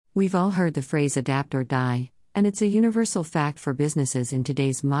We've all heard the phrase adapt or die, and it's a universal fact for businesses in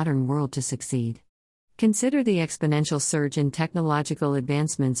today's modern world to succeed. Consider the exponential surge in technological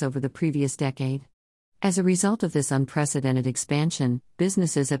advancements over the previous decade. As a result of this unprecedented expansion,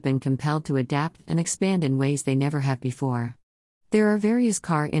 businesses have been compelled to adapt and expand in ways they never have before. There are various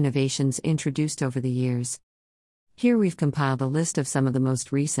car innovations introduced over the years. Here we've compiled a list of some of the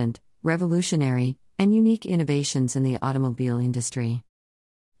most recent, revolutionary, and unique innovations in the automobile industry.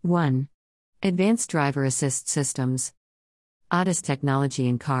 1. Advanced Driver Assist Systems. ADAS technology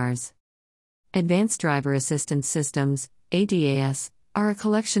in cars. Advanced Driver Assistance Systems, ADAS, are a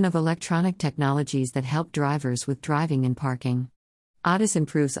collection of electronic technologies that help drivers with driving and parking. ADAS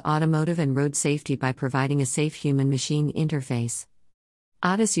improves automotive and road safety by providing a safe human-machine interface.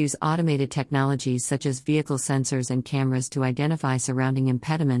 ADAS use automated technologies such as vehicle sensors and cameras to identify surrounding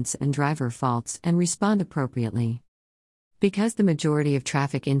impediments and driver faults and respond appropriately. Because the majority of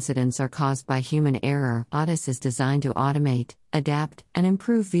traffic incidents are caused by human error, ADAS is designed to automate, adapt, and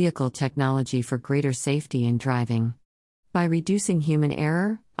improve vehicle technology for greater safety in driving. By reducing human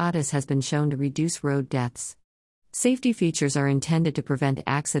error, ADAS has been shown to reduce road deaths. Safety features are intended to prevent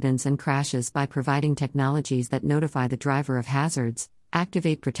accidents and crashes by providing technologies that notify the driver of hazards,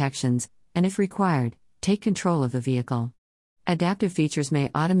 activate protections, and if required, take control of the vehicle. Adaptive features may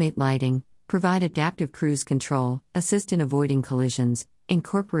automate lighting, provide adaptive cruise control, assist in avoiding collisions,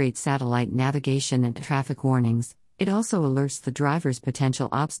 incorporate satellite navigation and traffic warnings. It also alerts the driver's potential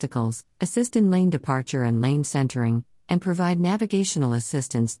obstacles, assist in lane departure and lane centering, and provide navigational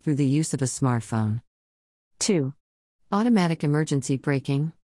assistance through the use of a smartphone. 2. Automatic emergency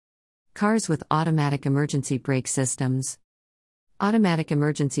braking. Cars with automatic emergency brake systems. Automatic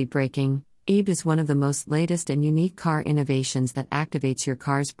emergency braking, AEB, is one of the most latest and unique car innovations that activates your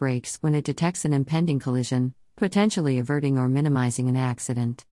car's brakes when it detects an impending collision, potentially averting or minimizing an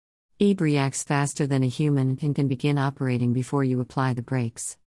accident. AEB reacts faster than a human and can begin operating before you apply the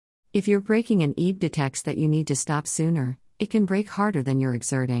brakes. If you're braking and AEB detects that you need to stop sooner, it can brake harder than you're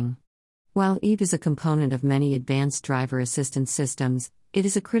exerting. While AEB is a component of many advanced driver assistance systems, it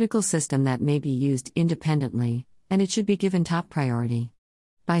is a critical system that may be used independently, and it should be given top priority.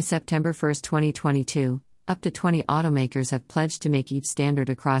 By September 1, 2022, up to 20 automakers have pledged to make AEB standard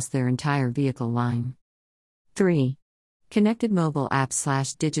across their entire vehicle line. 3. Connected mobile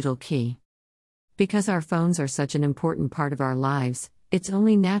apps/digital key. Because our phones are such an important part of our lives, it's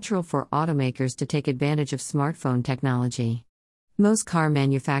only natural for automakers to take advantage of smartphone technology. Most car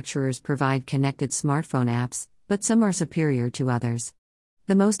manufacturers provide connected smartphone apps, but some are superior to others.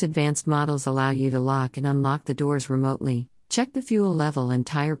 The most advanced models allow you to lock and unlock the doors remotely, check the fuel level and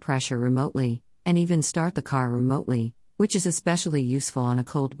tire pressure remotely, and even start the car remotely, which is especially useful on a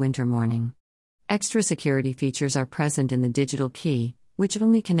cold winter morning. Extra security features are present in the digital key, which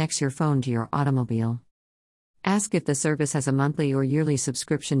only connects your phone to your automobile. Ask if the service has a monthly or yearly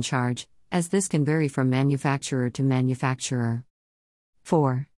subscription charge, as this can vary from manufacturer to manufacturer.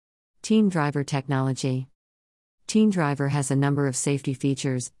 4. Team Driver Technology. Team Driver has a number of safety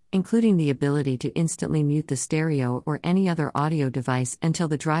features, including the ability to instantly mute the stereo or any other audio device until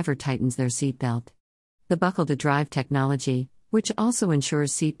the driver tightens their seatbelt. The Buckle to Drive technology, which also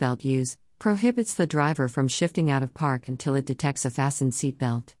ensures seatbelt use, prohibits the driver from shifting out of park until it detects a fastened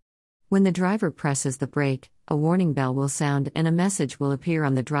seatbelt. When the driver presses the brake, a warning bell will sound and a message will appear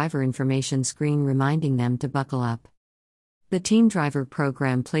on the driver information screen reminding them to buckle up. The Team Driver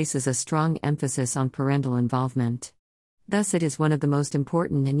program places a strong emphasis on parental involvement. Thus, it is one of the most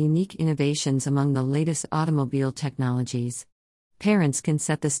important and unique innovations among the latest automobile technologies. Parents can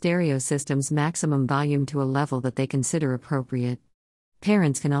set the stereo system's maximum volume to a level that they consider appropriate.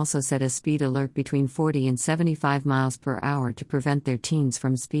 Parents can also set a speed alert between 40 and 75 miles per hour to prevent their teens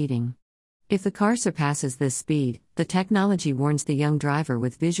from speeding. If the car surpasses this speed, the technology warns the young driver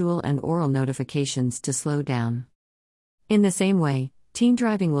with visual and oral notifications to slow down. In the same way, teen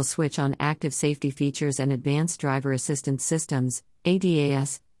driving will switch on active safety features and advanced driver assistance systems,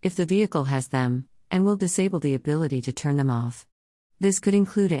 ADAS, if the vehicle has them, and will disable the ability to turn them off. This could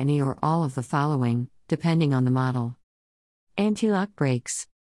include any or all of the following, depending on the model: anti-lock brakes,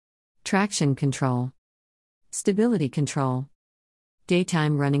 traction control, stability control,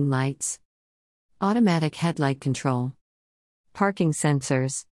 daytime running lights, automatic headlight control, parking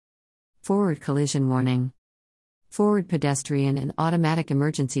sensors, forward collision warning, forward pedestrian and automatic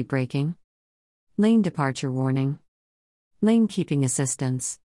emergency braking, lane departure warning, lane keeping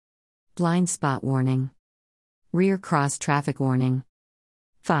assistance, blind spot warning, rear cross traffic warning.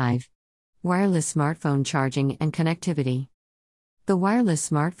 5. Wireless smartphone charging and connectivity. The wireless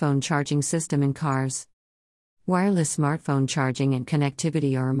smartphone charging system in cars. Wireless smartphone charging and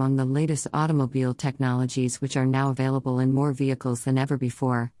connectivity are among the latest automobile technologies which are now available in more vehicles than ever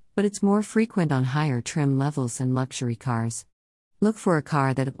before, but it's more frequent on higher trim levels and luxury cars. Look for a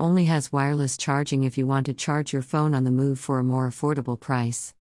car that only has wireless charging if you want to charge your phone on the move for a more affordable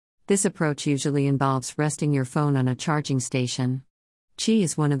price. This approach usually involves resting your phone on a charging station. Qi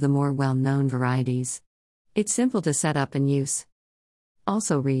is one of the more well-known varieties. It's simple to set up and use.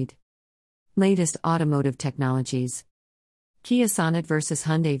 Also read: Latest automotive technologies. Kia Sonet vs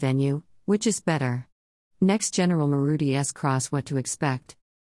Hyundai Venue, which is better? Next General Maruti S-Cross, what to expect?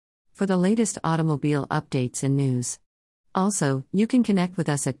 For the latest automobile updates and news. Also, you can connect with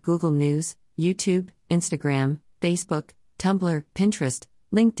us at Google News, YouTube, Instagram, Facebook, Tumblr, Pinterest,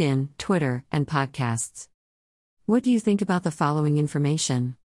 LinkedIn, Twitter, and podcasts. What do you think about the following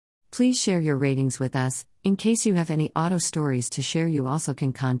information? Please share your ratings with us. In case you have any auto stories to share, you also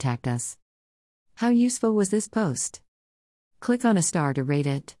can contact us. How useful was this post? Click on a star to rate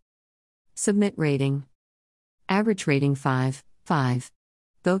it. Submit rating. Average rating 5.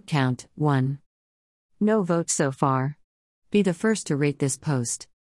 Vote count 1. No votes so far. Be the first to rate this post.